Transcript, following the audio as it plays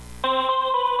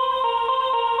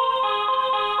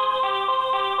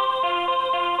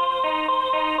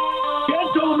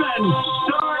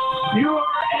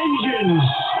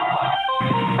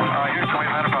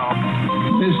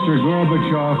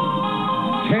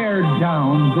tear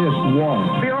down this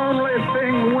wall. The only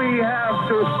thing we have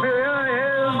to fear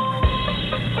is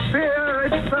fear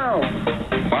itself.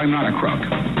 I'm not a crook.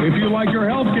 If you like your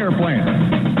health care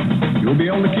plan, you'll be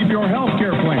able to keep your health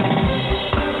care plan.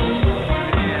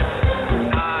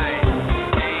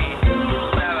 9, 8,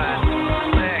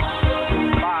 7, 6,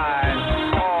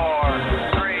 5,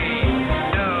 4, 3,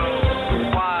 2,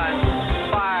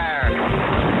 1, fire.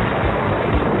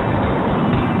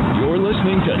 You're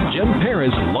listening to Jim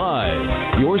Paris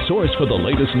Live, your source for the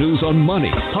latest news on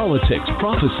money, politics,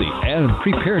 prophecy, and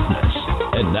preparedness.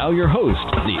 And now your host,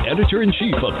 the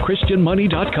editor-in-chief of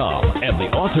ChristianMoney.com and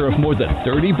the author of more than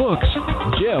 30 books,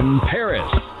 Jim Paris.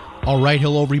 All right,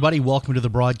 hello everybody. Welcome to the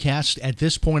broadcast. At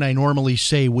this point, I normally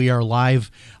say we are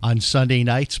live on Sunday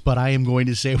nights, but I am going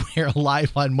to say we are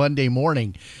live on Monday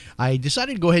morning. I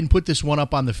decided to go ahead and put this one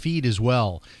up on the feed as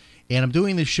well. And I'm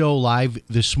doing the show live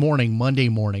this morning, Monday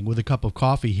morning, with a cup of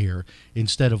coffee here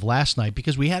instead of last night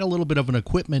because we had a little bit of an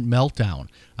equipment meltdown.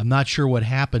 I'm not sure what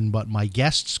happened, but my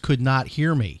guests could not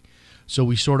hear me. So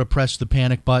we sort of pressed the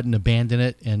panic button, abandoned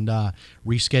it, and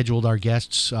rescheduled our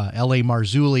guests. L.A.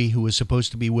 Marzulli, who was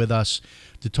supposed to be with us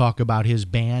to talk about his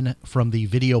ban from the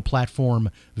video platform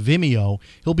Vimeo.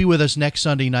 He'll be with us next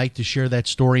Sunday night to share that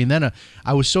story. And then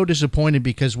I was so disappointed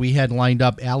because we had lined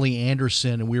up Allie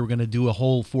Anderson, and we were going to do a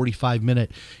whole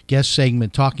 45-minute guest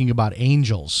segment talking about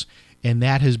angels, and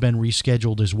that has been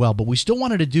rescheduled as well. But we still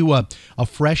wanted to do a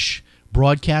fresh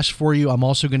broadcast for you. I'm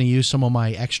also going to use some of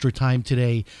my extra time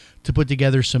today to put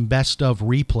together some best of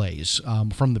replays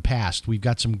from the past. We've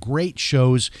got some great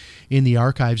shows in the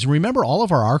archives. And remember, all of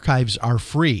our archives are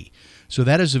free. So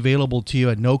that is available to you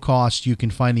at no cost. You can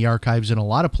find the archives in a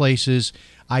lot of places.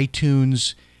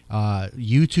 iTunes,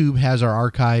 YouTube has our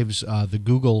archives, the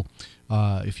Google.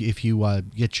 If you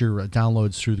get your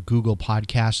downloads through the Google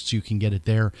Podcasts, you can get it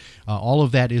there. All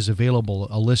of that is available.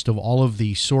 A list of all of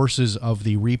the sources of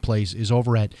the replays is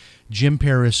over at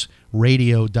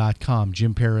jimparisradio.com,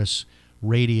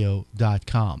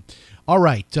 jimparisradio.com. All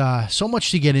right, so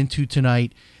much to get into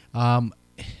tonight.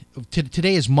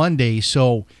 Today is Monday,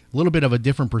 so a little bit of a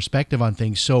different perspective on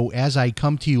things. So as I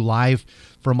come to you live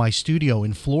from my studio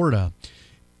in Florida,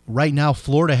 right now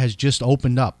Florida has just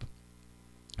opened up.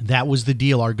 That was the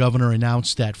deal. Our governor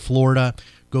announced that Florida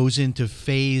goes into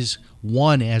phase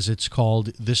 1, as it's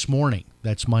called, this morning.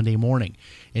 That's Monday morning.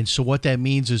 And so what that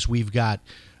means is we've got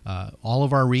all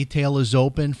of our retail is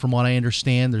open. From what I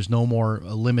understand, there's no more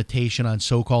limitation on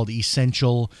so-called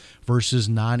essential versus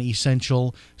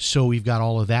non-essential. So we've got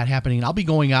all of that happening. I'll be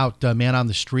going out, man on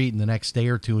the street in the next day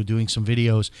or two and doing some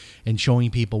videos and showing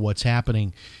people what's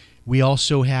happening. We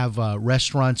also have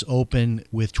restaurants open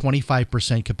with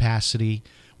 25% capacity.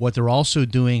 What they're also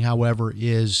doing, however,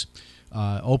 is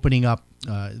opening up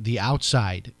the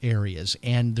outside areas.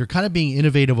 And they're kind of being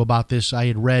innovative about this. I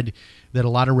had read that a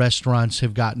lot of restaurants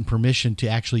have gotten permission to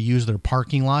actually use their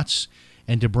parking lots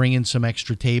and to bring in some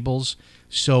extra tables.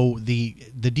 So the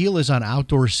deal is on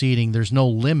outdoor seating. There's no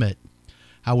limit.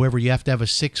 However, you have to have a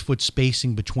 6-foot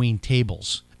spacing between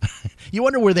tables. You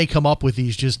wonder where they come up with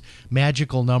these just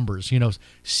magical numbers.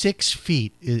 6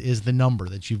 feet is the number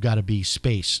that you've got to be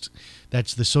spaced.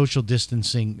 That's the social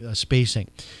distancing spacing.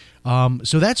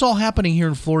 So that's all happening here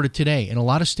in Florida today, and a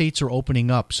lot of states are opening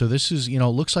up. So this is,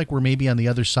 looks like we're maybe on the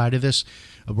other side of this.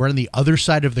 We're on the other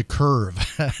side of the curve,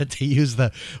 to use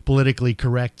the politically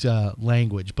correct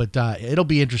language. But it'll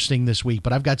be interesting this week.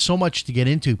 But I've got so much to get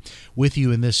into with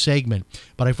you in this segment.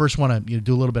 But I first want to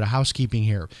do a little bit of housekeeping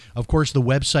here. Of course, the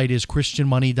website is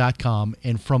ChristianMoney.com,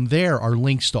 and from there are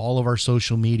links to all of our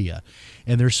social media.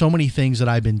 And there's so many things that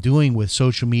I've been doing with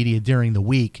social media during the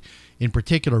week, in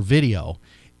particular video.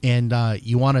 And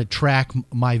you want to track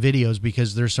my videos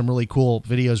because there's some really cool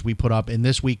videos we put up. And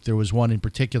this week there was one in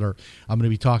particular I'm going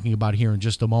to be talking about here in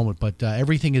just a moment. But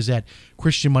everything is at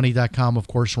ChristianMoney.com. Of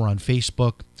course, we're on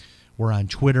Facebook. We're on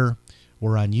Twitter.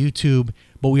 We're on YouTube.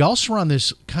 But we also are on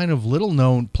this kind of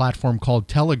little-known platform called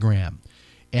Telegram.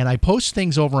 And I post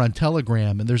things over on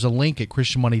Telegram, and there's a link at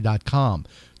ChristianMoney.com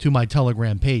to my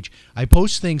Telegram page. I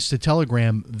post things to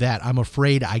Telegram that I'm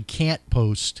afraid I can't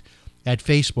post at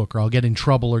Facebook, or I'll get in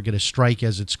trouble or get a strike,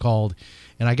 as it's called.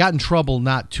 And I got in trouble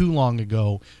not too long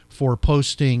ago for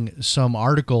posting some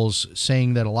articles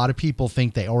saying that a lot of people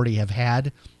think they already have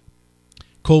had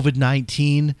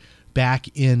COVID-19 back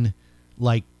in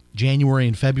like January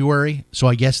and February. So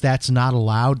I guess that's not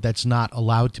allowed. That's not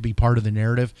allowed to be part of the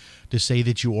narrative, to say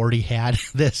that you already had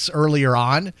this earlier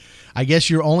on. I guess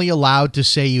you're only allowed to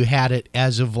say you had it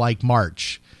as of like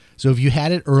March. So if you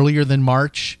had it earlier than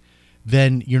March,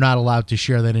 then you're not allowed to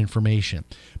share that information.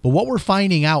 But what we're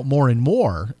finding out more and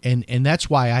more, and that's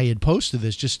why I had posted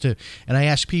this and I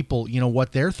asked people,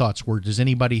 what their thoughts were. Does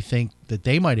anybody think that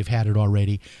they might have had it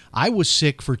already? I was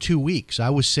sick for 2 weeks. I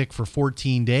was sick for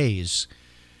 14 days.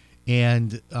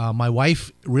 And my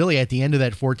wife, really at the end of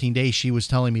that 14 days, she was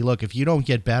telling me, look, if you don't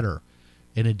get better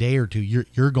in a day or two,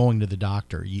 you're going to the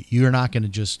doctor. You're not going to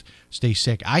just stay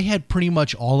sick. I had pretty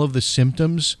much all of the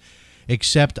symptoms,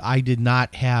 except I did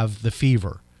not have the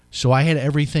fever. So I had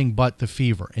everything but the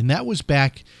fever. And that was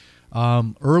back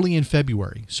early in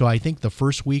February. So I think the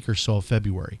first week or so of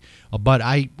February. But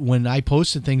when I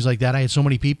posted things like that, I had so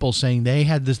many people saying they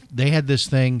had this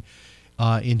thing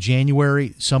in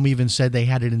January. Some even said they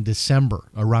had it in December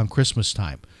around Christmas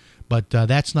time. But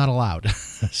that's not allowed.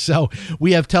 So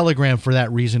we have Telegram for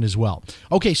that reason as well.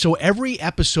 Okay, so every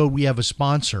episode we have a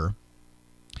sponsor,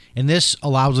 and this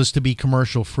allows us to be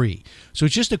commercial free. So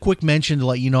it's just a quick mention to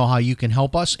let you know how you can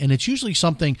help us, and it's usually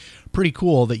something pretty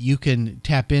cool that you can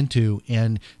tap into,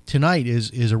 and tonight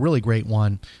is a really great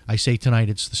one. I say tonight,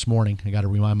 it's this morning. I got to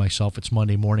remind myself it's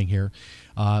Monday morning here.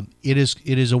 It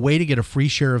is a way to get a free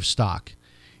share of stock.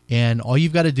 And all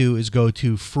you've got to do is go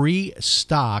to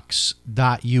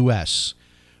freestocks.us.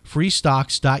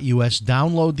 Freestocks.us.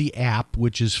 Download the app,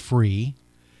 which is free.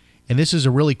 And this is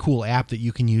a really cool app that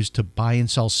you can use to buy and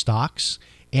sell stocks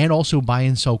and also buy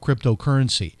and sell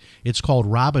cryptocurrency. It's called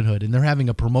Robinhood, and they're having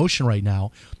a promotion right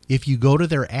now. If you go to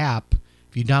their app,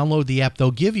 if you download the app,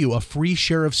 they'll give you a free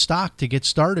share of stock to get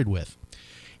started with.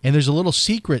 And there's a little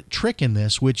secret trick in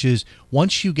this, which is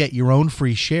once you get your own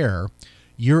free share,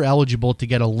 you're eligible to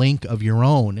get a link of your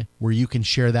own where you can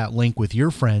share that link with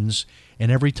your friends.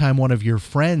 And every time one of your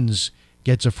friends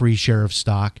gets a free share of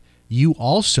stock, you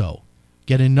also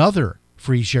get another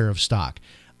free share of stock.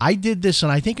 I did this,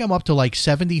 and I think I'm up to like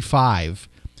 75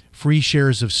 free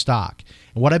shares of stock.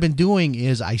 And what I've been doing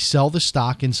is I sell the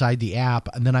stock inside the app,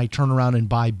 and then I turn around and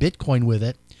buy Bitcoin with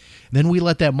it. Then we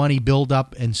let that money build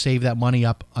up and save that money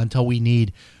up until we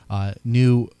need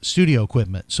new studio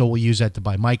equipment. So we'll use that to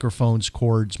buy microphones,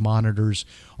 cords, monitors,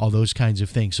 all those kinds of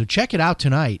things. So check it out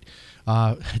tonight,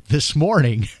 this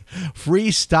morning,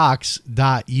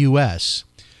 freestocks.us.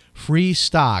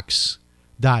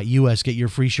 Freestocks.us. Get your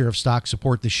free share of stock,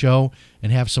 support the show,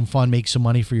 and have some fun, make some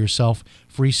money for yourself.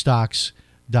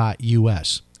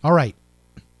 Freestocks.us. All right.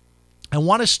 I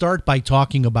want to start by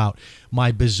talking about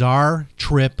my bizarre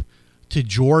trip to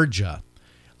Georgia.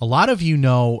 A lot of you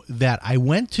know that I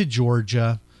went to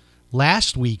Georgia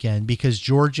last weekend because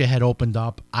Georgia had opened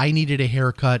up. I needed a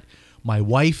haircut. My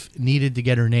wife needed to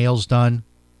get her nails done.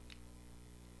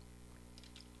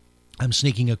 I'm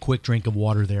sneaking a quick drink of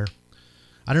water there.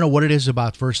 I don't know what it is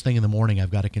about first thing in the morning.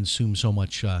 I've got to consume so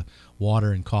much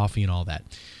water and coffee and all that.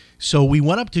 So we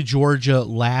went up to Georgia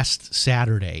last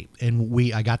Saturday, and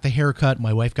I got the haircut.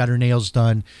 My wife got her nails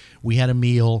done. We had a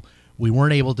meal. We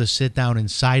weren't able to sit down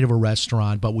inside of a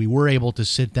restaurant, but we were able to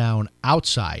sit down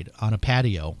outside on a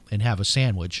patio and have a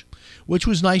sandwich, which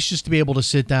was nice just to be able to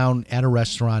sit down at a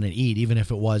restaurant and eat, even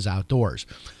if it was outdoors.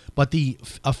 But the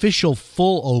official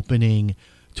full opening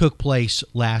took place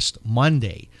last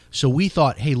Monday. So we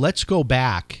thought, hey, let's go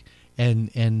back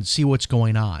and see what's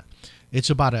going on. It's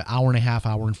about an hour and a half,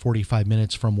 hour and 45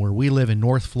 minutes from where we live in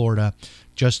North Florida,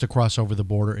 just to cross over the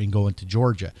border and go into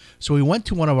Georgia. So we went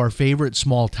to one of our favorite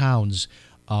small towns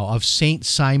of St.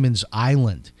 Simon's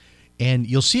Island. And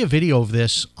you'll see a video of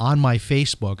this on my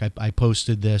Facebook. I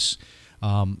posted this,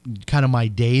 kind of my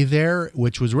day there,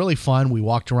 which was really fun. We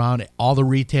walked around. All the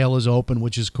retail is open,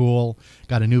 which is cool.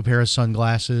 Got a new pair of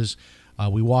sunglasses.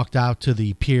 We walked out to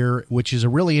the pier, which is a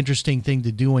really interesting thing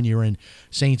to do when you're in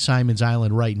St. Simon's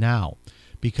Island right now.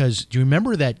 Because do you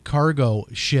remember that cargo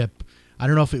ship? I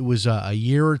don't know if it was a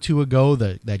year or two ago,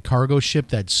 that cargo ship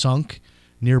that sunk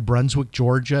near Brunswick,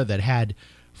 Georgia, that had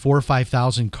 4,000 or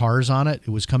 5,000 cars on it. It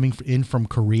was coming in from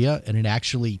Korea, and it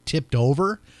actually tipped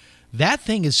over. That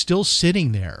thing is still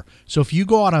sitting there. So if you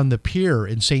go out on the pier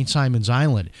in St. Simon's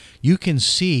Island, you can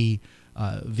see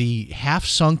the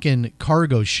half-sunken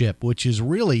cargo ship, which is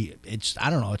really, it's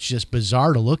just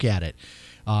bizarre to look at it.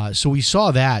 So we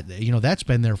saw that, that's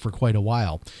been there for quite a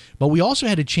while. But we also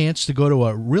had a chance to go to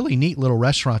a really neat little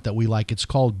restaurant that we like. It's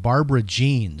called Barbara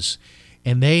Jean's,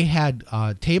 and they had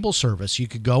table service. You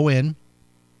could go in,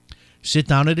 sit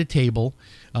down at a table.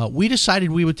 We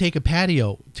decided we would take a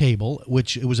patio table,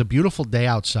 which it was a beautiful day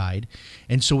outside.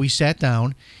 And so we sat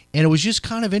down, and it was just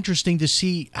kind of interesting to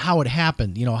see how it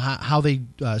happened, how they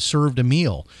served a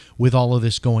meal with all of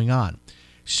this going on.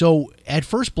 So at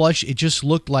first blush, it just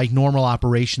looked like normal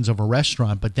operations of a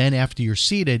restaurant. But then after you're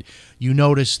seated, you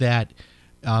notice that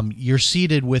you're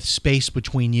seated with space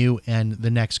between you and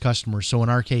the next customer. So in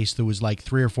our case, there was like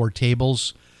 3 or 4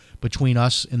 tables between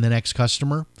us and the next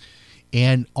customer.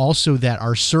 And also that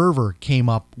our server came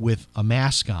up with a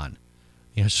mask on,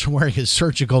 wearing a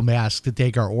surgical mask to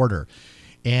take our order.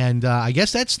 And I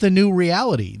guess that's the new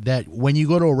reality, that when you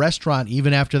go to a restaurant,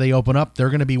 even after they open up, they're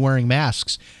going to be wearing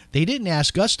masks. They didn't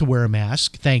ask us to wear a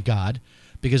mask, thank God,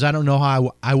 because I don't know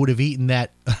how I would have eaten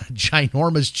that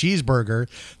ginormous cheeseburger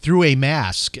through a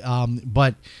mask.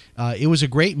 But it was a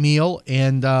great meal,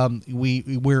 and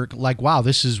we're like, wow,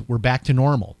 we're back to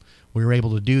normal. We were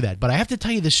able to do that. But I have to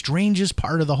tell you the strangest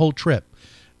part of the whole trip.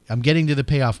 I'm getting to the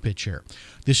payoff pitch here.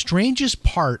 The strangest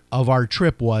part of our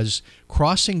trip was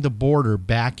crossing the border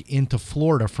back into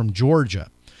Florida from Georgia.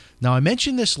 Now, I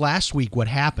mentioned this last week, what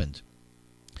happened.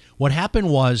 What happened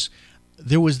was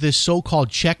there was this so-called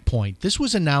checkpoint. This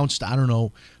was announced,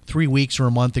 3 weeks or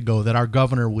a month ago, that our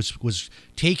governor was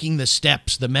taking the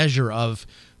steps, the measure of,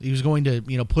 he was going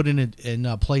to, put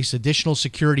in place additional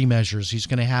security measures. He's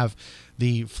going to have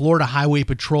the Florida Highway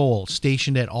Patrol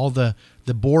stationed at all the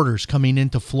borders coming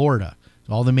into Florida,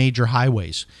 all the major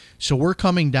highways. So we're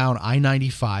coming down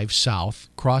I-95 south,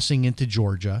 crossing into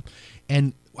Georgia,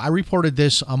 and I reported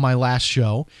this on my last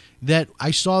show, that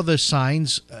I saw the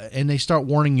signs, and they start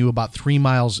warning you about 3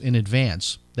 miles in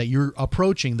advance that you're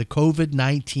approaching the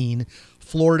COVID-19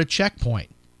 Florida checkpoint.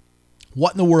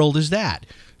 What in the world is that?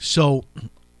 So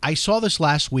I saw this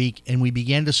last week, and we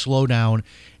began to slow down,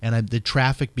 and the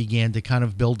traffic began to kind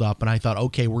of build up, and I thought,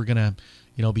 okay, we're going to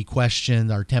be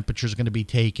questioned. Our temperature's going to be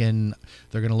taken.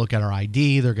 They're going to look at our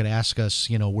ID. They're going to ask us,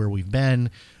 where we've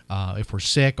been, if we're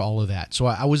sick, all of that. So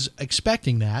I was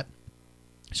expecting that.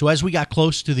 So as we got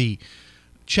close to the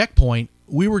checkpoint,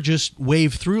 we were just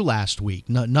waved through last week.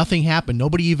 Nothing happened.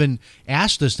 Nobody even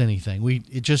asked us anything.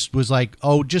 It just was like,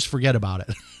 oh, just forget about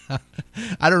it.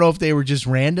 I don't know if they were just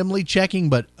randomly checking,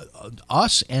 but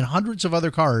us and hundreds of other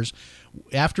cars,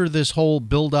 after this whole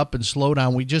build up and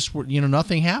slowdown, we just were,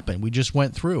 nothing happened. We just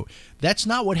went through. That's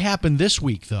not what happened this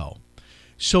week, though.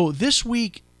 So this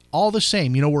week, all the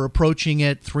same, we're approaching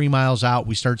it 3 miles out.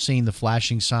 We start seeing the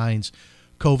flashing signs,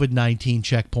 COVID-19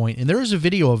 checkpoint. And there is a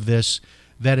video of this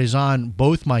that is on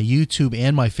both my YouTube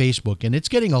and my Facebook, and it's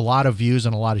getting a lot of views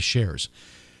and a lot of shares.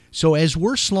 So as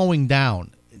we're slowing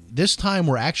down, this time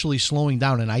we're actually slowing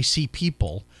down, and I see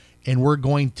people, and we're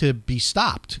going to be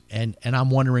stopped. And I'm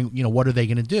wondering, what are they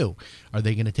going to do? Are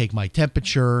they going to take my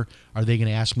temperature? Are they going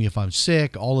to ask me if I'm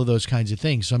sick? All of those kinds of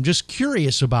things. So I'm just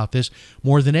curious about this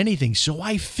more than anything. So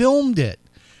I filmed it.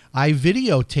 I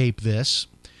videotaped this.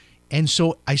 And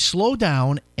so I slow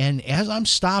down, and as I'm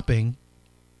stopping,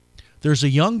 there's a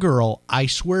young girl, I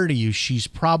swear to you, she's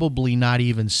probably not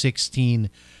even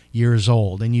 16 years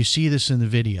old. And you see this in the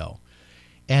video.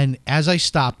 And as I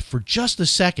stopped for just a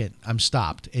second, I'm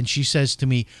stopped. And she says to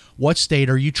me, what state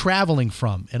are you traveling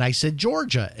from? And I said,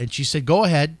 Georgia. And she said, go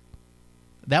ahead.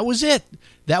 That was it.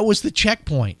 That was the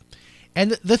checkpoint.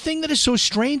 And the thing that is so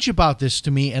strange about this to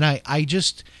me, and I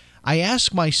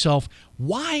ask myself,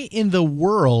 why in the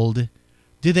world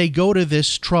do they go to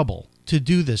this trouble to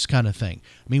do this kind of thing?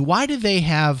 I mean, why do they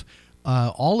have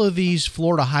all of these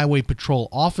Florida Highway Patrol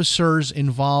officers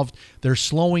involved? They're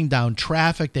slowing down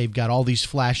traffic. They've got all these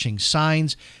flashing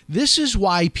signs. This is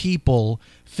why people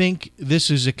think this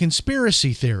is a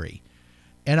conspiracy theory.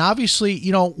 And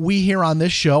obviously, we here on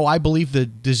this show, I believe the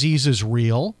disease is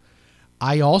real.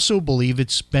 I also believe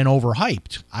it's been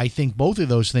overhyped. I think both of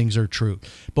those things are true.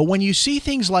 But when you see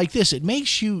things like this, it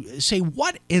makes you say,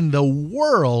 what in the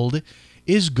world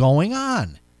is going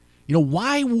on?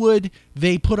 Why would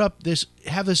they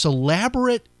have this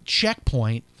elaborate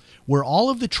checkpoint where all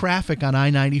of the traffic on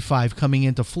I-95 coming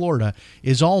into Florida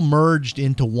is all merged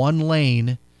into one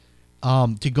lane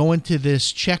to go into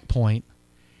this checkpoint,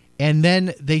 and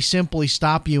then they simply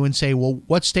stop you and say, well,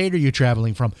 what state are you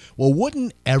traveling from? Well,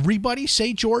 wouldn't everybody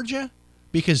say Georgia?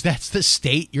 Because that's the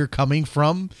state you're coming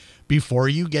from before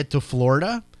you get to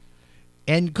Florida?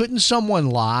 And couldn't someone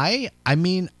lie? I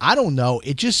mean, I don't know.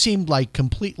 It just seemed like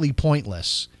completely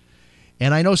pointless.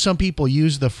 And I know some people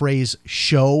use the phrase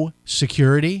show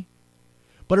security,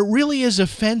 but it really is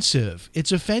offensive.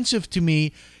 It's offensive to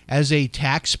me as a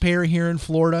taxpayer here in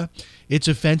Florida. It's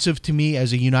offensive to me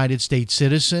as a United States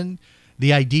citizen.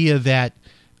 The idea that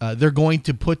they're going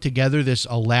to put together this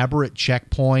elaborate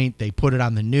checkpoint. They put it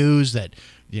on the news that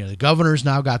the governor's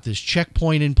now got this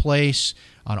checkpoint in place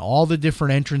on all the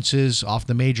different entrances off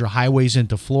the major highways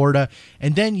into Florida.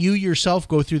 And then you yourself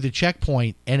go through the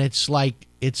checkpoint, and it's like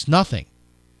it's nothing.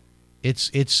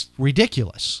 It's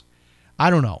ridiculous. I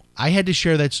don't know. I had to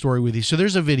share that story with you. So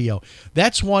there's a video.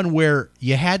 That's one where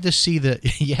you had to see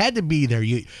you had to be there.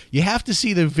 You have to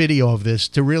see the video of this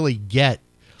to really get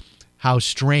how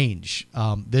strange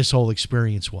this whole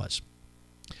experience was.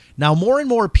 Now, more and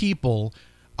more people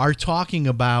are talking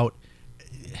about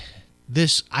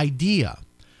this idea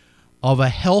of a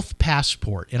health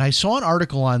passport. And I saw an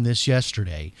article on this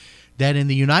yesterday that in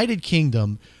the United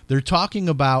Kingdom, they're talking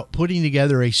about putting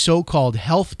together a so-called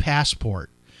health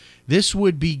passport. This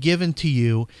would be given to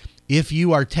you if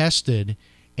you are tested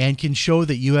and can show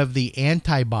that you have the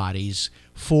antibodies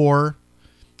for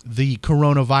the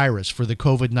coronavirus, for the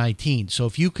COVID-19. So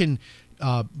if you can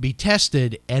be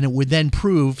tested and it would then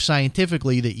prove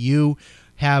scientifically that you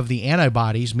have the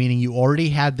antibodies, meaning you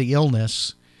already had the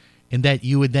illness and that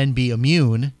you would then be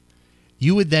immune,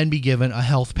 you would then be given a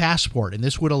health passport. And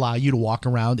this would allow you to walk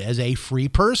around as a free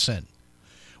person.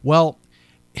 Well,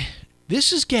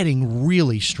 this is getting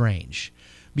really strange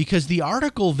because the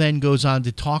article then goes on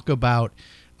to talk about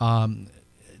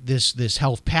this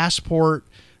health passport.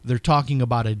 They're talking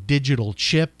about a digital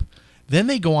chip. Then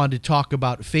they go on to talk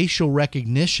about facial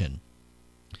recognition,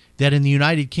 that in the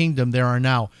United Kingdom there are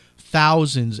now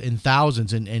thousands and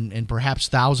thousands and perhaps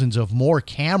thousands of more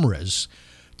cameras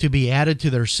to be added to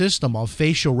their system of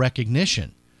facial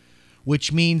recognition,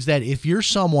 which means that if you're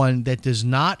someone that does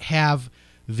not have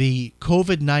the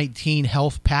COVID-19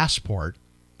 health passport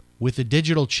with a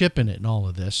digital chip in it and all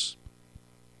of this,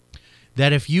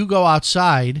 that if you go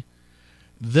outside,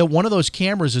 one of those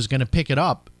cameras is going to pick it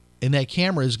up, and that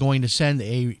camera is going to send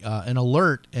an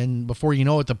alert, and before you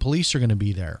know it, the police are going to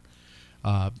be there,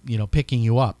 picking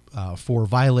you up for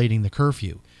violating the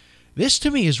curfew. This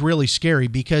to me is really scary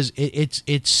because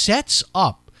it sets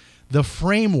up the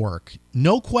framework,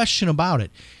 no question about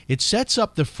it. It sets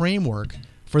up the framework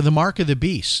for the mark of the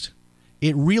beast.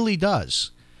 It really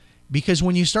does. Because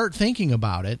when you start thinking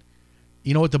about it,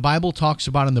 you know what the Bible talks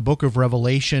about in the book of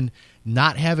Revelation,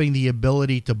 not having the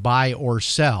ability to buy or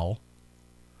sell.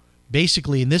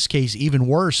 Basically, in this case, even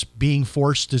worse, being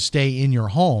forced to stay in your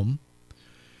home.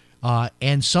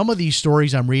 And some of these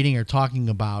stories I'm reading are talking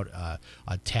about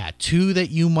a tattoo that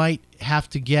you might have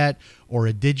to get or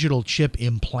a digital chip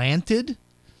implanted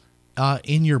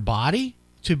in your body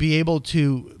to be able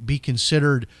to be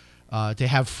considered to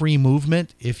have free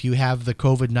movement if you have the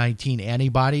COVID-19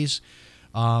 antibodies.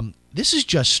 This is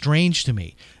just strange to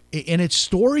me. And it's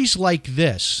stories like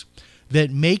this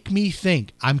that make me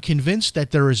think. I'm convinced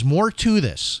that there is more to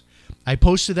this. I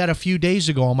posted that a few days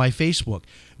ago on my Facebook.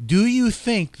 Do you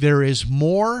think there is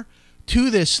more to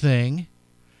this thing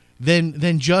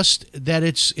than just that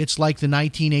it's like the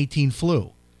 1918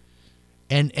 flu?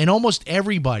 And almost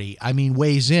everybody,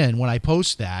 weighs in when I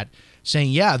post that,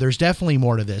 saying, yeah, there's definitely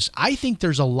more to this. I think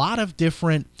there's a lot of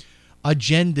different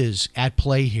agendas at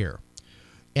play here.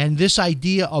 And this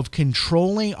idea of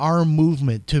controlling our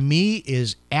movement, to me,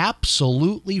 is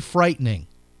absolutely frightening.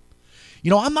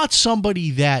 I'm not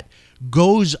somebody that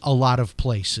goes a lot of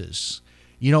places.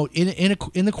 In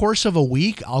the course of a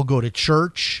week, I'll go to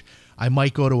church. I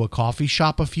might go to a coffee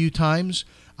shop a few times.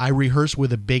 I rehearse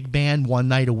with a big band one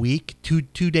night a week.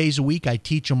 Two days a week, I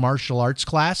teach a martial arts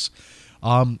class.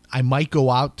 I might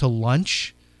go out to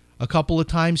lunch a couple of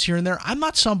times here and there. I'm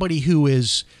not somebody who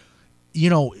is,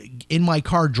 in my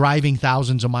car driving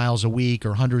thousands of miles a week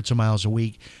or hundreds of miles a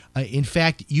week. In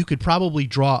fact, you could probably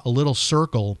draw a little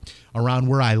circle around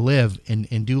where I live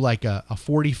and do like a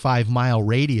 45-mile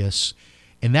radius,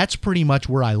 and that's pretty much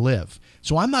where I live.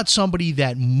 So I'm not somebody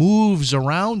that moves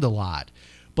around a lot.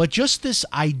 But just this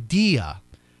idea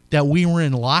that we were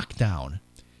in lockdown,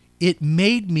 it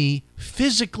made me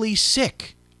physically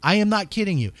sick. I am not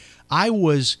kidding you. I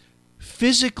was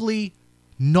physically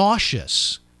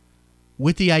nauseous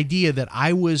with the idea that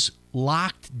I was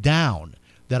locked down,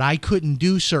 that I couldn't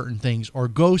do certain things or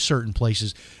go certain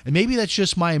places. And maybe that's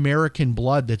just my American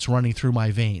blood that's running through my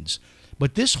veins.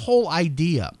 But this whole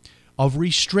idea of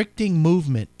restricting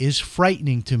movement is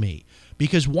frightening to me,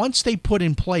 because once they put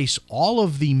in place all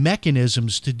of the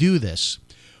mechanisms to do this,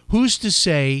 who's to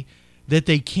say that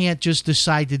they can't just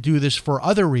decide to do this for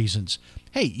other reasons?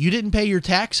 Hey, you didn't pay your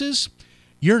taxes?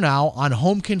 You're now on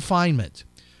home confinement.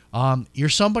 You're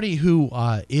somebody who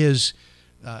is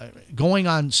going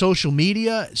on social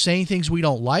media, saying things we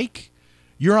don't like.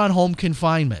 You're on home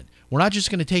confinement. We're not just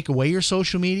going to take away your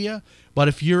social media, but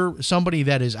if you're somebody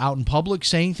that is out in public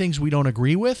saying things we don't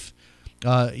agree with,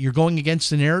 you're going against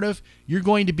the narrative, you're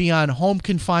going to be on home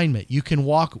confinement. You can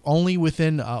walk only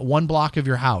within 1 block of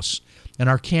your house, and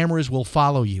our cameras will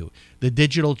follow you. The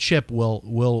digital chip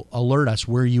will alert us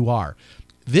where you are.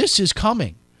 This is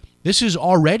coming. This is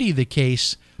already the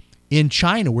case in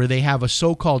China, where they have a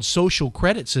so-called social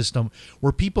credit system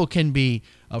where people can be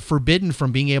forbidden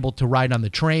from being able to ride on the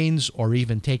trains or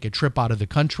even take a trip out of the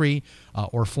country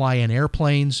or fly in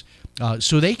airplanes.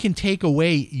 So they can take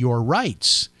away your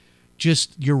rights,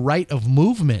 just your right of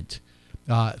movement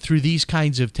through these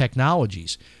kinds of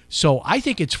technologies. So I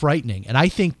think it's frightening. And I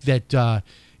think that,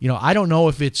 I don't know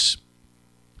if it's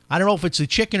the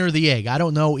chicken or the egg. I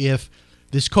don't know if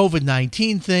this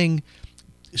COVID-19 thing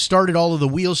started all of the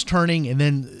wheels turning and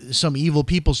then some evil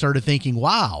people started thinking,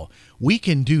 wow, we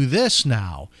can do this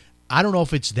now. I don't know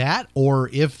if it's that or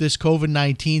if this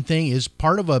COVID-19 thing is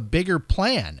part of a bigger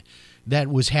plan that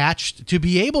was hatched to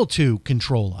be able to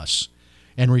control us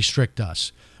and restrict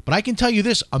us. But I can tell you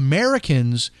this,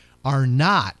 Americans are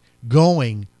not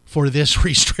going for this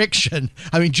restriction.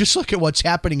 I mean, just look at what's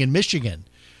happening in Michigan.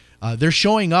 They're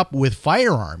showing up with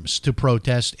firearms to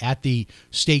protest at the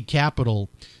state capitol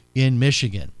in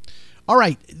Michigan. All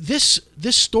right, this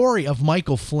story of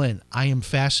Michael Flynn, I am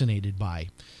fascinated by.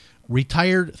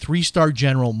 Retired 3-star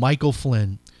general Michael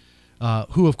Flynn,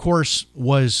 who of course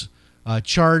was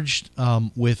charged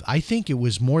with, I think it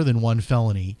was more than one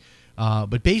felony,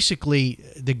 but basically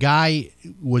the guy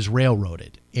was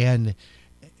railroaded. And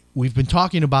we've been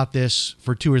talking about this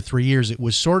for 2 or 3 years. It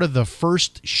was sort of the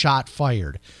first shot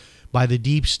fired by the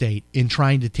deep state in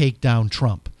trying to take down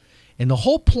Trump. And the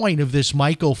whole point of this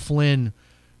Michael Flynn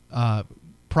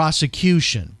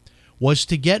prosecution was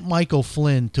to get Michael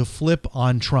Flynn to flip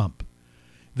on Trump.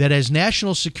 That as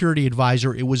national security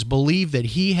advisor, it was believed that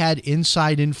he had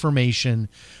inside information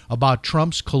about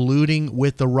Trump's colluding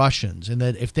with the Russians, and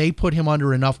that if they put him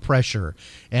under enough pressure,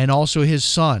 and also his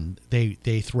son,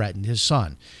 they threatened his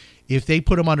son, if they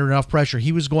put him under enough pressure,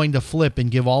 he was going to flip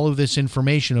and give all of this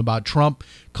information about Trump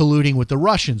colluding with the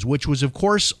Russians, which was, of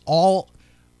course, all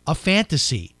a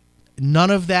fantasy. None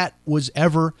of that was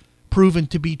ever proven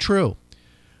to be true.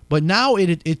 But now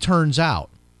it turns out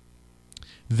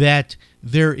that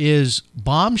there is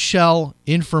bombshell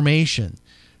information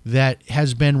that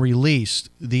has been released.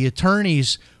 The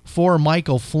attorneys for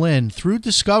Michael Flynn, through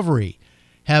discovery,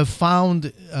 have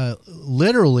found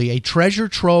literally a treasure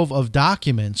trove of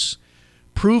documents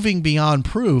proving beyond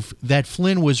proof that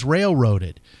Flynn was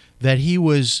railroaded, that he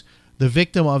was the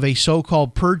victim of a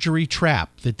so-called perjury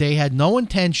trap, that they had no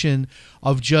intention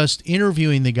of just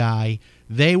interviewing the guy.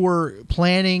 They were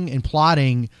planning and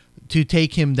plotting to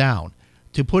take him down,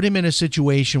 to put him in a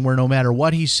situation where no matter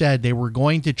what he said, they were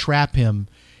going to trap him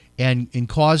and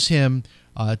cause him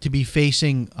to be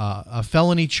facing a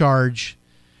felony charge,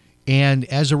 and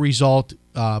as a result,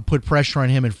 put pressure on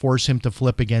him and force him to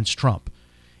flip against Trump.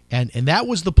 And that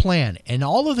was the plan. And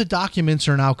all of the documents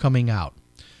are now coming out.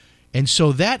 And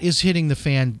so that is hitting the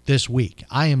fan this week.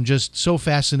 I am just so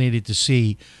fascinated to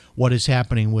see what is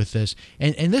happening with this.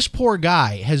 And this poor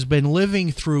guy has been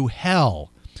living through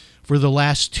hell for the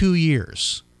last 2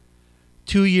 years.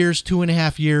 2 years,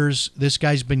 2.5 years, this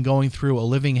guy's been going through a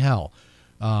living hell.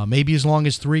 Maybe as long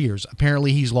as 3 years.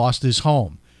 Apparently he's lost his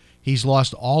home. He's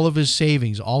lost all of his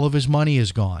savings. All of his money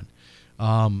is gone.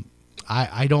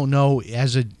 I don't know,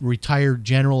 as a retired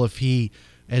general, if he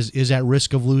is at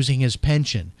risk of losing his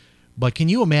pension. But can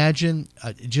you imagine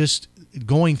just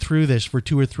going through this for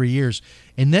 2 or 3 years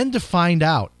and then to find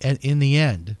out in the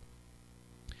end,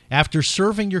 after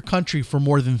serving your country for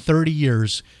more than 30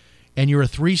 years and you're a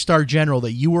 3-star general,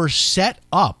 that you were set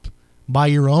up by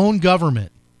your own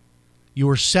government. You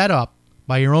were set up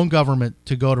by your own government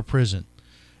to go to prison.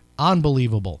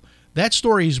 Unbelievable. That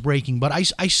story is breaking. But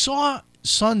I saw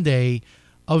Sunday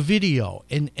a video,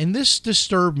 and this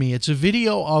disturbed me. It's a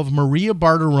video of Maria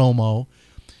Bartiromo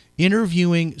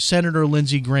interviewing Senator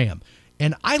Lindsey Graham.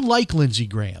 And I like Lindsey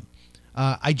Graham.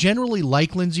 I generally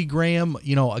like Lindsey Graham.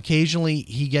 You know, occasionally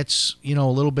he gets, a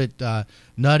little bit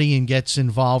nutty and gets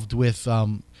involved with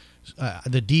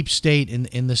the deep state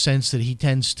in the sense that he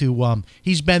tends to,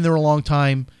 he's been there a long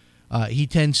time. He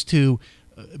tends to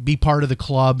be part of the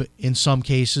club in some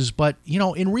cases. But,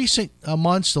 in recent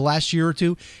months, the last year or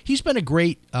two, he's been a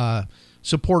great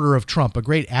supporter of Trump, a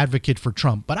great advocate for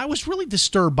Trump. But I was really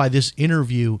disturbed by this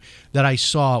interview that I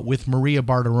saw with Maria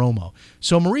Bartiromo.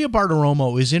 So Maria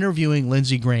Bartiromo is interviewing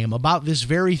Lindsey Graham about this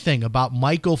very thing, about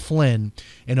Michael Flynn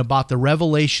and about the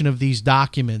revelation of these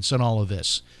documents and all of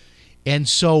this. And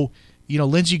so,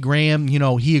 Lindsey Graham,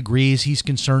 he agrees. He's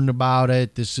concerned about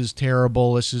it. This is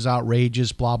terrible. This is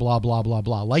outrageous, blah, blah, blah, blah,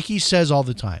 blah, like he says all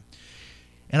the time.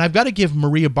 And I've got to give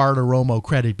Maria Bartiromo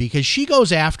credit because she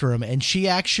goes after him and she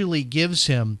actually gives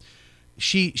him,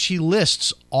 she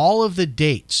lists all of the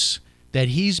dates that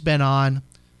he's been on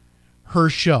her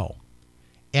show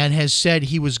and has said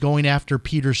he was going after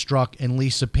Peter Strzok and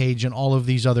Lisa Page and all of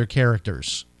these other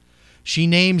characters. she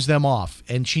names them off.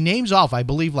 And she names off, I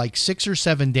believe, like 6 or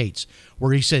 7 dates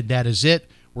where he said, that is it.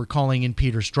 We're calling in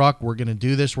Peter Strzok. We're going to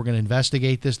do this. We're going to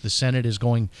investigate this. The Senate is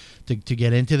going to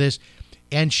get into this.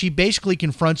 And she basically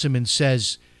confronts him and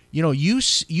says, you know,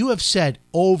 you have said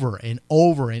over and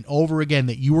over and over again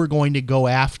that you were going to go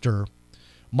after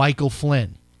Michael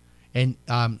Flynn and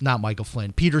not Michael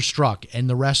Flynn, Peter Strzok and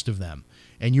the rest of them.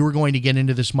 And you were going to get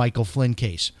into this Michael Flynn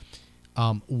case.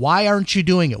 Why aren't you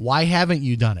doing it? Why haven't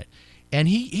you done it? And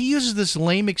he uses this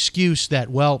lame excuse that,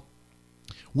 well,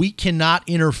 we cannot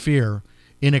interfere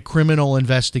in a criminal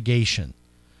investigation.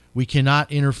 We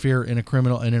cannot interfere in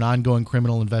an ongoing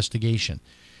criminal investigation.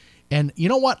 And you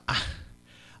know what?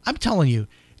 I'm telling you,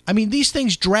 I mean, these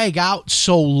things drag out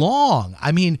so long.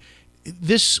 I mean,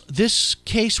 this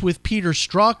case with Peter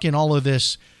Strzok and all of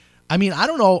this, I mean, I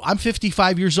don't know. I'm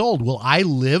 55 years old. Will I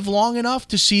live long enough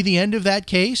to see the end of that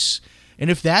case? And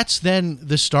if that's then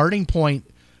the starting point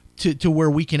to where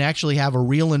we can actually have a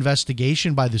real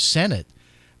investigation by the Senate,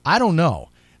 I don't know.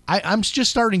 I'm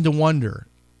just starting to wonder.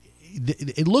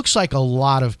 It looks like a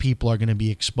lot of people are going to be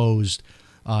exposed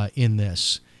in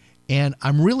this. And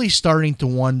I'm really starting to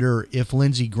wonder if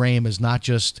Lindsey Graham is not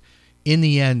just, in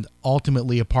the end,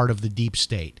 ultimately a part of the deep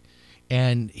state.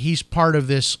 And he's part of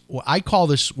this, I call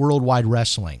this worldwide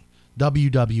wrestling,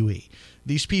 WWE.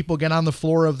 These people get on the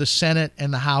floor of the Senate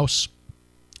and the House,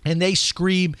 and they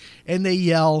scream and they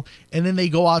yell, and then they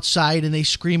go outside and they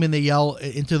scream and they yell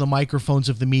into the microphones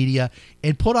of the media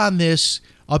and put on this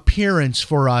appearance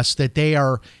for us that they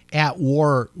are at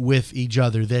war with each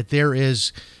other, that there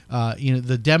is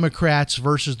the Democrats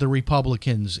versus the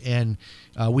Republicans, and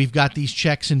we've got these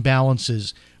checks and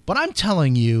balances. But I'm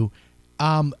telling you,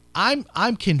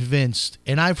 I'm convinced,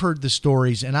 and I've heard the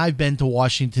stories, and I've been to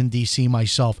Washington, D.C.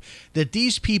 myself, that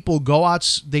these people go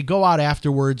out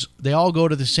afterwards, they all go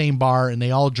to the same bar, and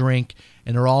they all drink,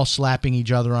 and they're all slapping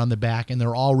each other on the back, and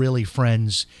they're all really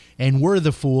friends, and we're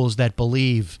the fools that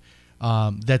believe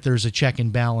that there's a check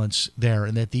and balance there,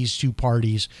 and that these two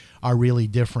parties are really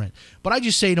different. But I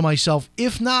just say to myself,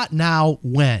 if not now,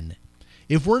 when?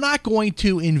 If we're not going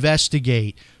to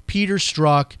investigate Peter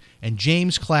Strzok and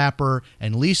James Clapper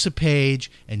and Lisa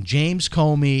Page and James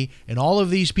Comey and all of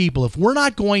these people, if we're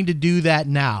not going to do that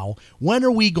now, when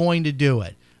are we going to do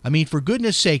it? I mean, for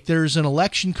goodness sake, there's an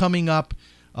election coming up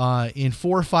in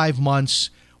 4 or 5 months.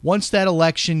 Once that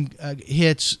election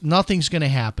hits, nothing's going to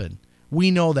happen. We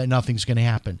know that nothing's going to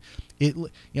happen.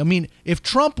 If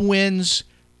Trump wins,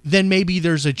 then maybe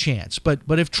there's a chance. But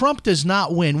if Trump does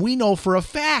not win, we know for a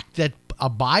fact that a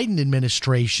Biden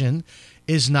administration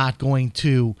is not going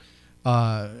to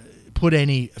put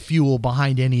any fuel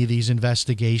behind any of these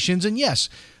investigations. And yes,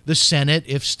 the Senate,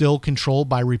 if still controlled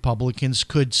by Republicans,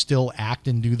 could still act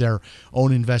and do their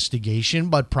own investigation,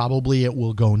 but probably it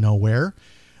will go nowhere.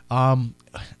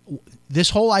 This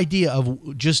whole idea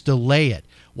of just delay it.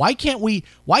 Why can't we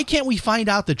find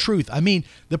out the truth? I mean,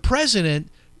 the president,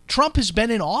 Trump, has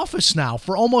been in office now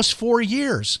for almost 4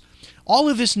 years. All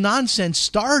of this nonsense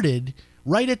started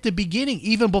right at the beginning,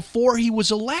 even before he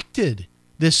was elected.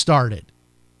 This started.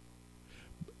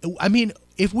 I mean,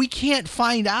 if we can't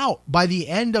find out by the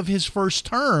end of his first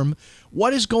term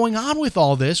what is going on with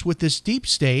all this, with this deep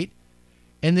state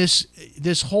and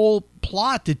this whole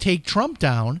plot to take Trump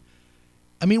down,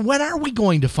 I mean, when are we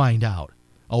going to find out?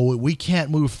 Oh, we can't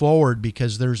move forward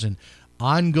because there's an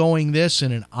ongoing this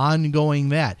and an ongoing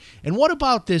that. And what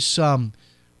about this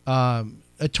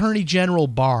Attorney General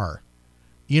Barr?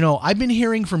 You know, I've been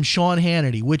hearing from Sean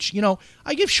Hannity, which, you know,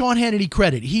 I give Sean Hannity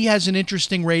credit. He has an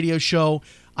interesting radio show.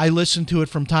 I listen to it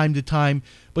from time to time.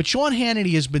 But Sean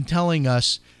Hannity has been telling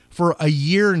us for a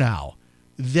year now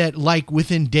that, like,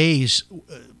 within days,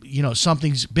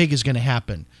 something big is going to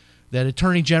happen. That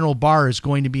Attorney General Barr is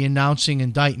going to be announcing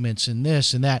indictments and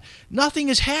this and that. Nothing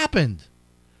has happened.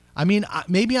 I mean,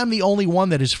 maybe I'm the only one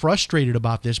that is frustrated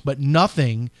about this, but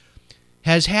nothing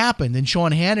has happened. And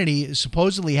Sean Hannity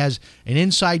supposedly has an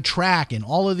inside track and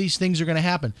all of these things are going to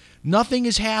happen. Nothing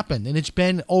has happened. And it's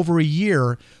been over a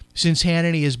year since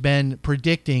Hannity has been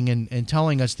predicting and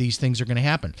telling us these things are going to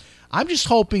happen. I'm just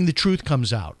hoping the truth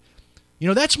comes out. You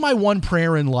know, that's my one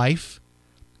prayer in life,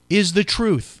 is the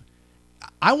truth.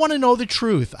 I want to know the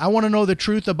truth. I want to know the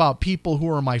truth about people who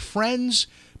are my friends,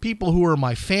 people who are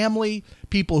my family,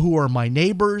 people who are my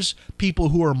neighbors, people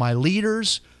who are my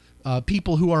leaders,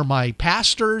 people who are my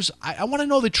pastors. I want to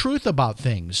know the truth about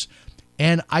things.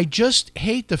 And I just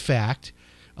hate the fact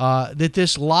that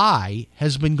this lie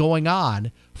has been going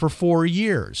on for 4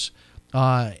 years.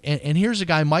 And here's a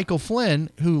guy, Michael Flynn,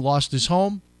 who lost his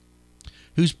home,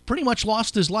 who's pretty much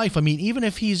lost his life. I mean, even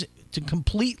if he's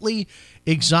completely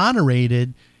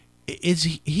exonerated,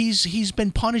 he's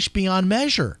been punished beyond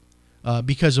measure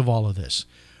because of all of this.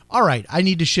 All right, I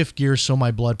need to shift gears so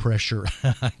my blood pressure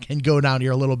can go down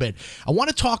here a little bit. I want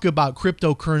to talk about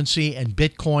cryptocurrency and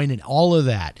Bitcoin and all of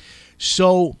that.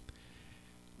 So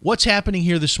what's happening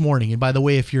here this morning? And by the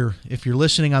way, if you're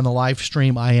listening on the live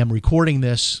stream, I am recording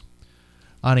this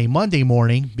on a Monday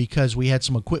morning because we had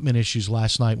some equipment issues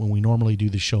last night when we normally do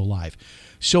the show live.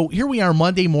 So here we are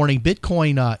Monday morning.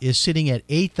 Bitcoin is sitting at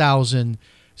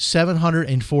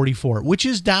 8,744, which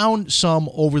is down some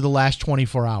over the last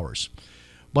 24 hours.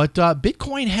 But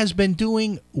Bitcoin has been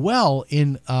doing well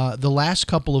in the last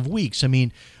couple of weeks. I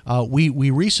mean, we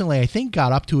recently, I think,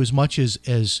 got up to as much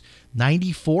as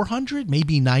 9,400,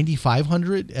 maybe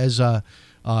 9,500 as an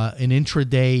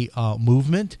intraday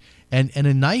movement, and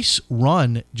a nice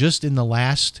run just in the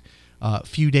last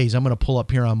few days. I'm going to pull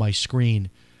up here on my screen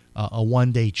a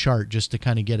one-day chart just to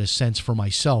kind of get a sense for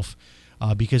myself.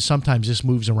 Because sometimes this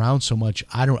moves around so much,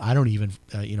 I don't even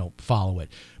follow it.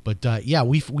 But yeah,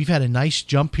 we've had a nice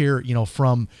jump here,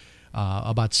 from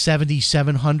about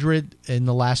 7,700 in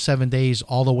the last 7 days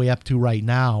all the way up to right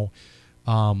now.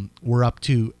 We're up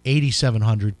to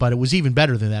 8,700, but it was even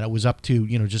better than that. It was up to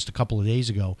just a couple of days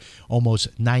ago,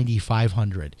 almost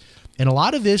 9,500. And a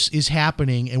lot of this is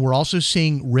happening, and we're also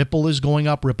seeing Ripple is going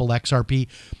up, Ripple XRP.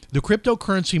 The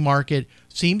cryptocurrency market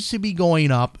seems to be going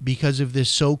up because of this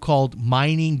so-called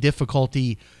mining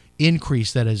difficulty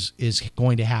increase that is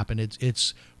going to happen.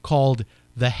 It's called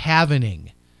the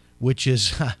halvening, which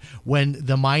is when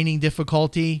the mining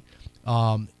difficulty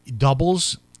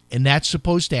doubles, and that's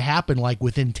supposed to happen like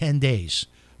within 10 days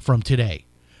from today,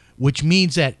 which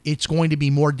means that it's going to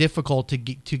be more difficult to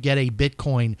get a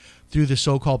Bitcoin through the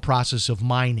so-called process of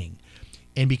mining.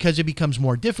 And because it becomes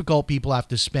more difficult, people have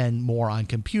to spend more on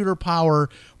computer power,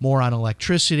 more on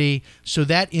electricity. So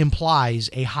that implies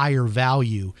a higher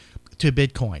value to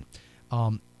Bitcoin.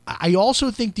 I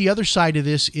also think the other side of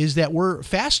this is that we're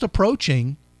fast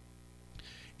approaching,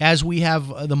 as we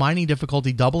have the mining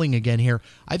difficulty doubling again here,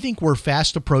 I think we're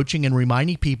fast approaching and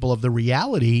reminding people of the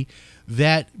reality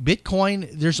that Bitcoin,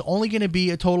 there's only going to be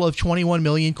a total of 21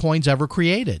 million coins ever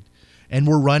created. And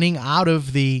we're running out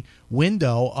of the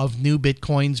window of new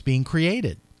Bitcoins being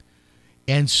created.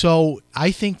 And so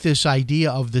I think this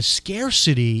idea of the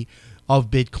scarcity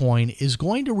of Bitcoin is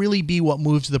going to really be what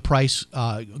moves the price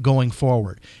going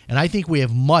forward. And I think we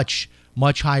have much,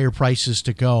 much higher prices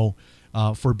to go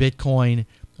for Bitcoin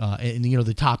and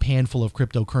the top handful of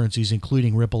cryptocurrencies,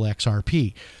 including Ripple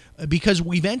XRP, because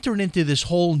we've entered into this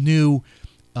whole new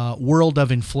world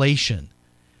of inflation.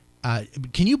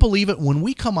 Can you believe it? When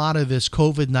we come out of this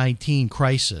COVID-19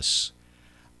 crisis,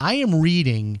 I am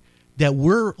reading that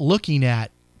we're looking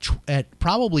at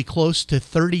probably close to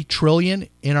 30 trillion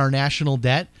in our national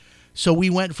debt. So we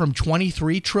went from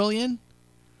 23 trillion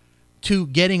to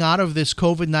getting out of this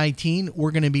COVID-19.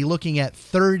 We're going to be looking at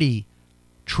 30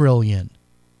 trillion.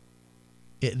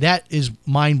 That is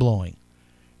mind-blowing.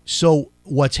 So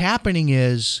what's happening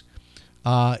is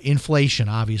inflation,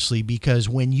 obviously, because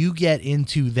when you get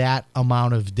into that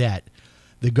amount of debt,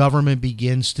 the government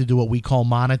begins to do what we call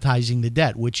monetizing the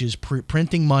debt, which is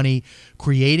printing money,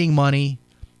 creating money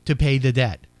to pay the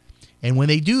debt. And when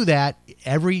they do that,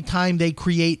 every time they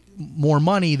create more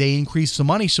money, they increase the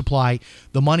money supply.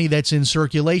 The money that's in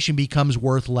circulation becomes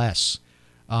worth less.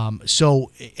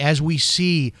 So as we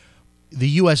see the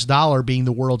U.S. dollar being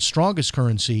the world's strongest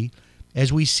currency,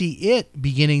 as we see it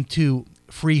beginning to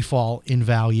free fall in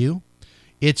value,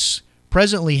 it's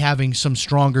presently having some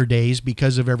stronger days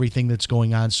because of everything that's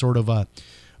going on, sort of a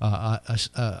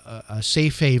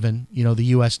safe haven, the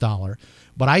U.S. dollar.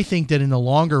 But I think that in the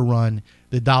longer run,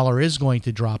 the dollar is going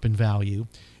to drop in value,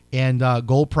 and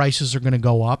gold prices are going to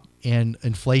go up, and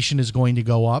inflation is going to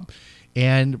go up,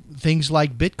 and things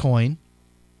like Bitcoin,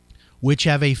 which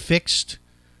have a fixed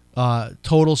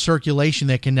total circulation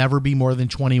that can never be more than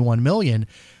 21 million,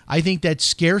 I think that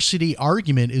scarcity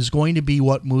argument is going to be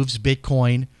what moves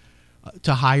Bitcoin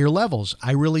to higher levels.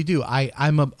 I really do.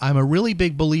 I'm a really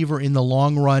big believer in the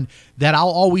long run that I'll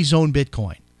always own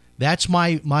Bitcoin. That's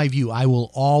my view. I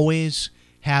will always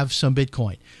have some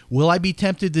Bitcoin. Will I be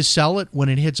tempted to sell it when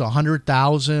it hits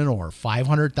 100,000 or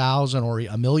 500,000 or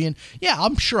a million? Yeah,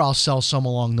 I'm sure I'll sell some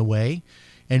along the way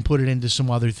and put it into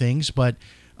some other things. But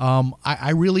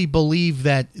I really believe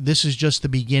that this is just the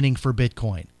beginning for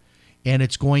Bitcoin, and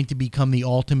it's going to become the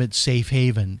ultimate safe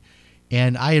haven.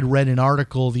 And I had read an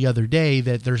article the other day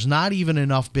that there's not even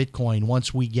enough Bitcoin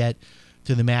once we get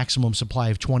to the maximum supply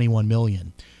of 21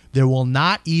 million. There will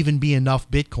not even be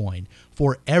enough Bitcoin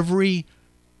for every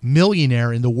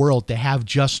millionaire in the world to have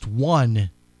just one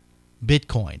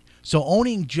Bitcoin. So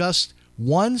owning just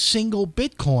one single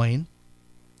Bitcoin,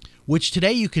 which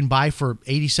today you can buy for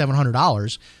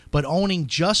 $8,700, but owning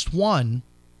just one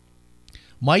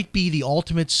might be the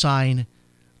ultimate sign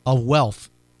of wealth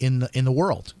in the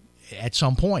world at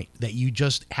some point, that you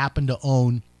just happen to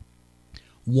own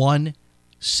one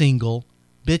single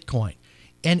Bitcoin.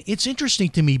 And it's interesting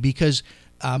to me because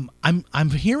I'm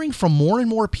hearing from more and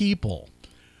more people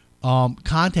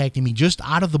contacting me just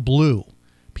out of the blue,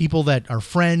 people that are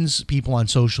friends, people on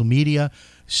social media,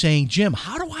 saying, Jim,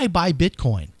 how do I buy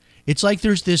Bitcoin? It's like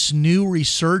there's this new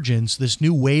resurgence, this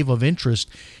new wave of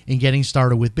interest in getting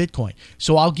started with Bitcoin.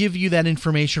 So I'll give you that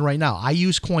information right now. I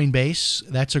use Coinbase.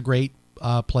 That's a great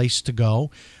place to go.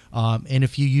 And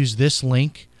if you use this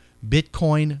link,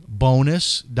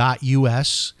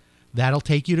 bitcoinbonus.us, that'll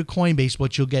take you to Coinbase,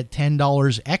 but you'll get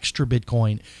 $10 extra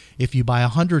Bitcoin if you buy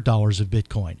 $100 of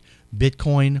Bitcoin.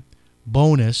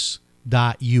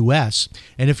 Bitcoinbonus.us.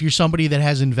 And if you're somebody that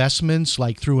has investments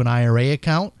like through an IRA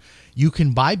account, you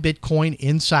can buy Bitcoin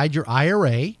inside your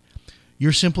IRA.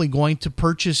 You're simply going to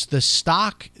purchase the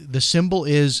stock. The symbol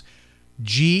is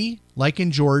G, like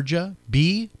in Georgia,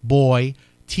 B, boy,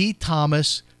 T,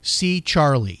 Thomas, C,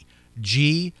 Charlie,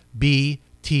 GBTC.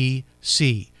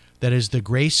 That is the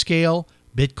Grayscale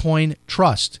Bitcoin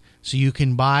Trust. So you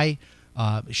can buy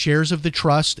shares of the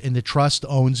trust, and the trust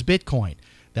owns Bitcoin.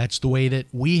 That's the way that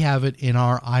we have it in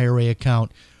our IRA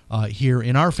account here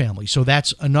in our family. So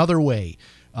that's another way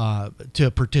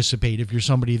to participate if you're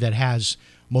somebody that has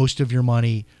most of your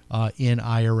money in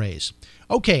IRAs.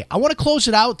 Okay, I want to close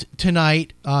it out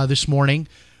tonight, this morning,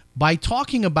 by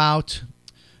talking about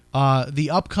the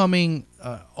upcoming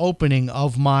opening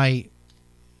of my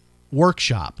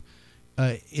workshop.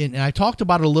 And I talked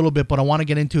about it a little bit, but I want to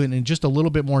get into it in just a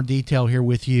little bit more detail here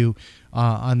with you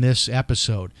on this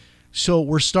episode. So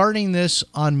we're starting this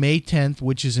on May 10th,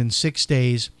 which is in 6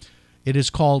 days. It is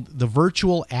called the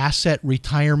Virtual Asset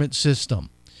Retirement System.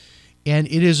 And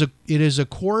it is a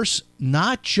course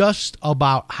not just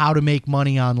about how to make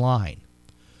money online,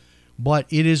 but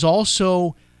it is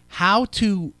also how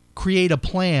to create a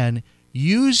plan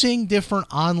using different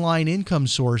online income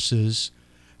sources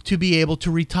to be able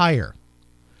to retire.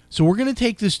 So we're going to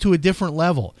take this to a different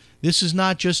level. This is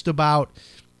not just about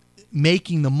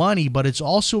making the money, but it's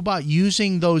also about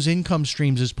using those income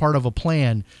streams as part of a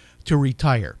plan to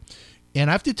retire. And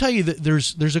I have to tell you that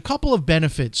there's a couple of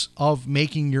benefits of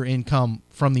making your income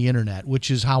from the internet,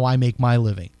 which is how I make my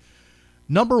living.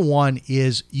 Number one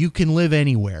is you can live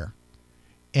anywhere.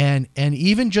 And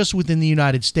even just within the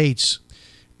United States,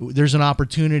 there's an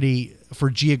opportunity for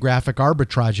geographic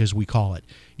arbitrage, as we call it.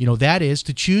 You know, that is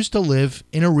to choose to live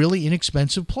in a really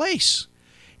inexpensive place.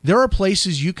 There are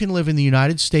places you can live in the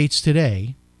United States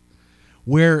today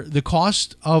where the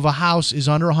cost of a house is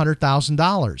under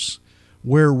 $100,000,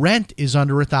 where rent is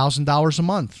under $1,000 a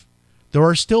month. There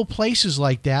are still places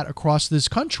like that across this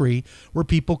country where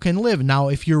people can live. Now,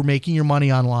 if you're making your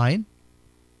money online,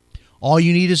 all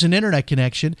you need is an internet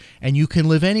connection, and you can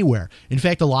live anywhere. In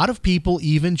fact, a lot of people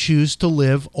even choose to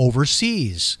live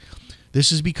overseas.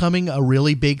 This is becoming a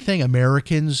really big thing.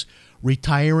 Americans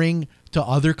retiring to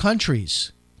other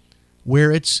countries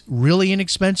where it's really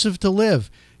inexpensive to live.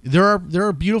 There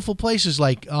are beautiful places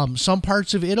like some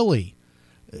parts of Italy.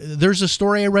 There's a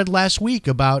story I read last week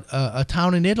about a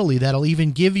town in Italy that'll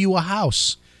even give you a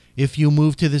house if you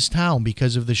move to this town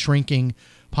because of the shrinking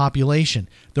population.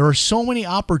 There are so many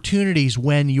opportunities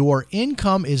when your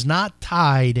income is not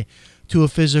tied to a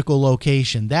physical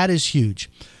location. That is huge.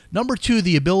 Number two,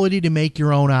 the ability to make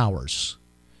your own hours.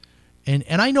 And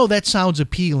I know that sounds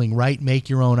appealing, right? Make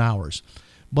your own hours.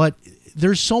 But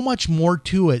there's so much more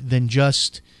to it than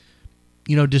just,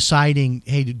 deciding,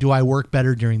 hey, do I work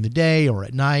better during the day or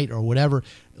at night or whatever?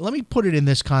 Let me put it in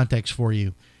this context for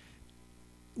you.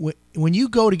 When you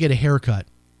go to get a haircut,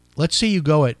 let's say you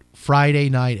go at Friday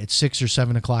night at 6 or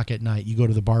 7 o'clock at night, you go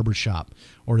to the barber shop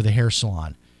or to the hair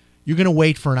salon. You're going to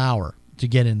wait for an hour to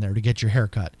get in there to get your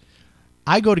haircut.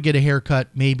 I go to get a haircut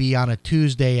maybe on a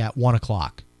Tuesday at 1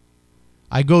 o'clock.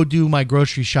 I go do my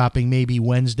grocery shopping maybe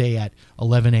Wednesday at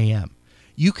 11 a.m.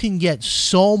 You can get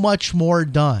so much more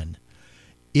done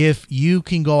if you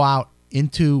can go out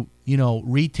into,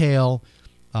 retail,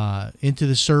 into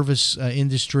the service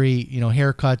industry,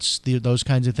 haircuts, those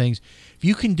kinds of things. If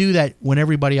you can do that when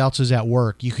everybody else is at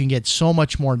work, you can get so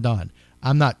much more done.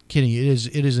 I'm not kidding you.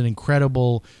 It is an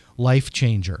incredible life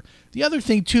changer. The other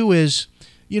thing, too, is,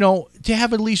 to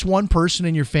have at least one person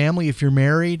in your family, if you're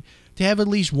married, to have at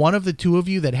least one of the two of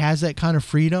you that has that kind of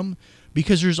freedom,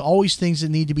 because there's always things that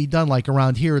need to be done. Like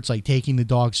around here, it's like taking the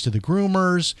dogs to the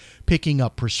groomers, picking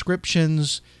up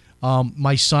prescriptions,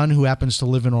 My son, who happens to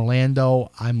live in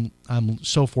Orlando, I'm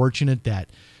so fortunate that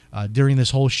during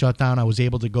this whole shutdown, I was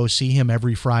able to go see him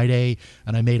every Friday,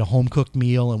 and I made a home-cooked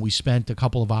meal, and we spent a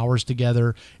couple of hours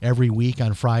together every week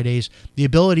on Fridays. The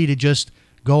ability to just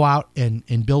go out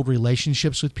and build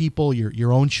relationships with people,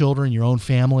 your own children, your own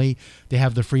family, to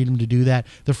have the freedom to do that,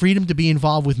 the freedom to be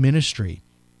involved with ministry.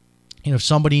 If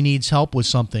somebody needs help with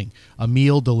something, a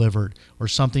meal delivered, or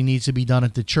something needs to be done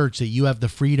at the church, that you have the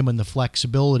freedom and the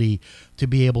flexibility to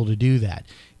be able to do that.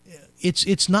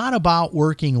 It's not about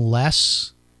working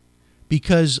less,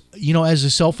 because, as a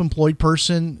self-employed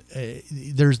person,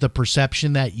 there's the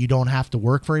perception that you don't have to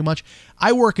work very much.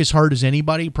 I work as hard as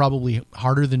anybody, probably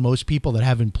harder than most people that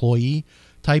have employee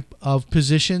type of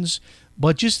positions,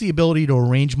 but just the ability to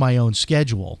arrange my own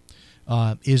schedule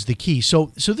is the key.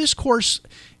 So this course,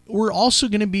 we're also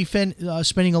going to be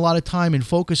spending a lot of time and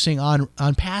focusing on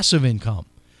passive income,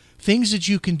 things that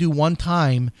you can do one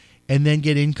time and then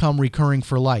get income recurring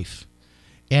for life.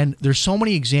 And there's so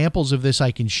many examples of this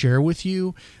I can share with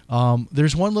you.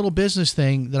 There's one little business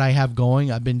thing that I have going.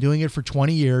 I've been doing it for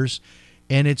 20 years,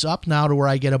 and it's up now to where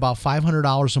I get about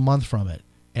 $500 a month from it.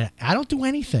 And I don't do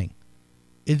anything.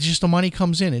 It's just the money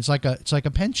comes in. It's like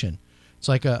a pension. It's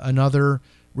like another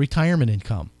retirement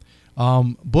income.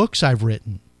 Books I've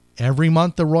written. Every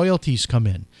month the royalties come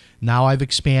in. Now I've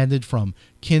expanded from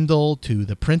Kindle to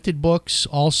the printed books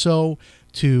also,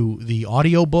 to the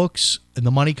audio books, and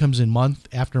the money comes in month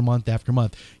after month after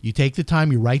month. You take the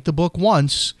time, you write the book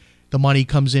once, the money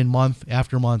comes in month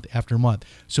after month after month.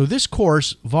 So this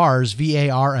course, VARS,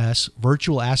 V-A-R-S,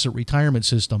 Virtual Asset Retirement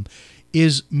System,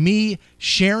 is me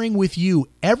sharing with you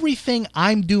everything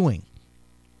I'm doing.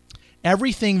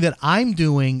 Everything that I'm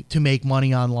doing to make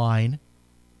money online,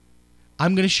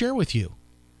 I'm going to share with you.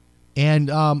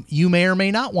 And you may or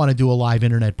may not want to do a live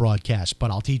internet broadcast, but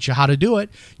I'll teach you how to do it.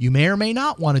 You may or may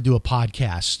not want to do a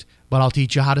podcast, but I'll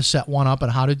teach you how to set one up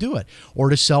and how to do it, or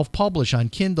to self-publish on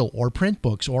Kindle or print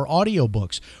books or audio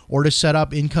books, or to set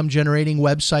up income-generating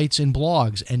websites and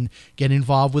blogs and get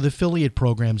involved with affiliate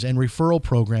programs and referral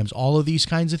programs, all of these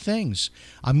kinds of things.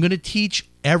 I'm going to teach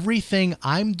everything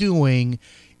I'm doing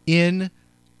in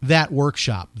that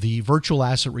workshop, the Virtual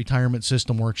Asset Retirement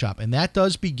System workshop, and that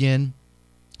does begin.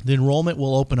 The enrollment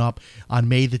will open up on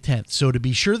May the 10th. So to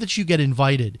be sure that you get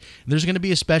invited, there's going to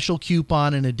be a special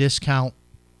coupon and a discount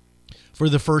for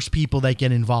the first people that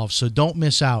get involved. So don't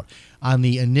miss out on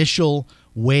the initial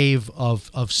wave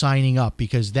of signing up,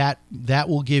 because that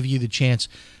will give you the chance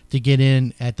to get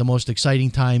in at the most exciting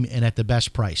time and at the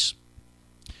best price.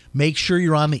 Make sure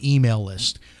you're on the email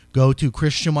list. Go to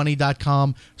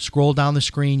christianmoney.com, scroll down the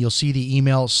screen, you'll see the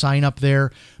email, sign up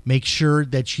there. Make sure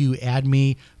that you add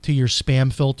me to your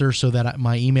spam filter so that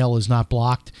my email is not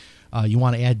blocked. You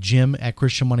want to add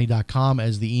jim@christianmoney.com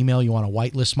as the email. You want to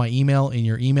whitelist my email in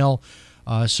your email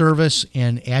service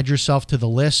and add yourself to the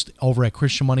list over at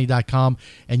christianmoney.com,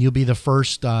 and you'll be the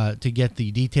first to get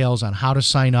the details on how to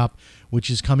sign up, which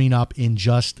is coming up in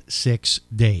just 6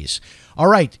 days. All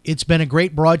right, it's been a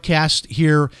great broadcast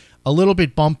here. A little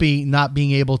bit bumpy not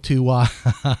being able to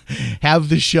have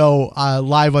the show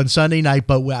live on Sunday night,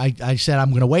 but I said I'm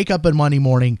going to wake up on Monday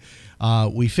morning.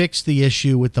 We fixed the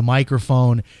issue with the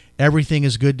microphone. Everything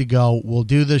is good to go. We'll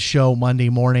do the show Monday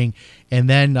morning, and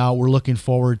then we're looking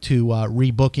forward to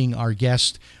rebooking our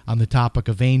guest on the topic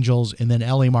of angels, and then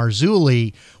Ellie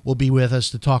Marzulli will be with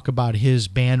us to talk about his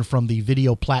ban from the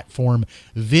video platform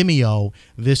Vimeo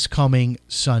this coming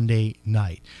Sunday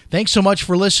night. Thanks so much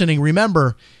for listening.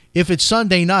 Remember, if it's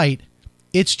Sunday night,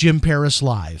 it's Jim Paris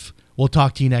Live. We'll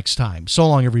talk to you next time. So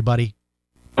long, everybody.